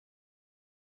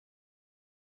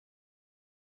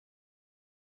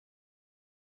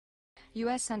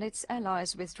US and its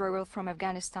allies' withdrawal from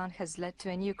Afghanistan has led to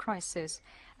a new crisis,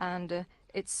 and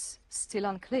it's still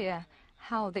unclear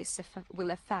how this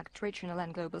will affect regional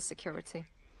and global security.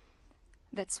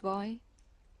 That's why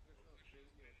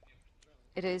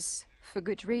it is for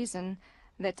good reason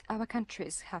that our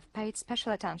countries have paid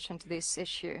special attention to this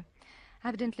issue.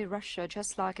 Evidently, Russia,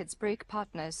 just like its BRIC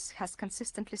partners, has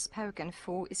consistently spoken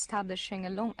for establishing a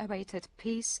long-awaited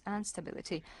peace and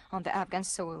stability on the Afghan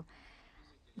soil.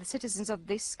 The citizens of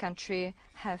this country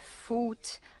have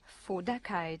fought for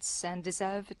decades and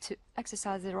deserve to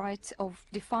exercise the right of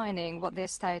defining what their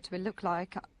state will look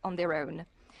like on their own.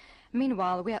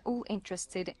 Meanwhile, we are all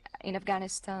interested in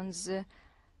Afghanistan's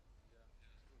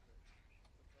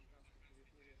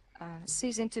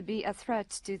ceasing to be a threat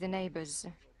to the neighbors,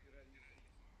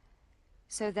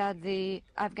 so that the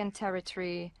Afghan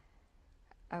territory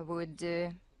would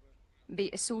be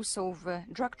a source of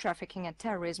drug trafficking and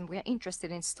terrorism. We are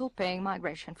interested in stopping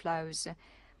migration flows.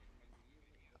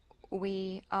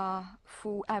 We are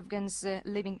for Afghans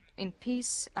living in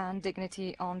peace and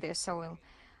dignity on their soil.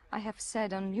 I have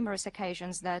said on numerous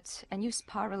occasions that a new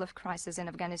spiral of crisis in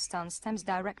Afghanistan stems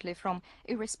directly from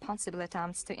irresponsible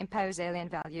attempts to impose alien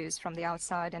values from the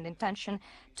outside and intention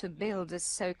to build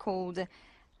so-called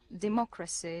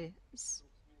democratic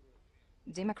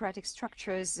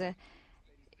structures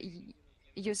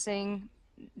using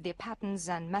the patterns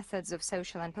and methods of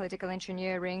social and political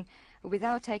engineering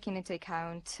without taking into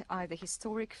account either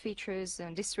historic features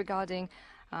and disregarding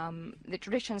the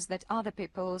traditions that other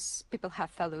people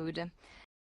have followed.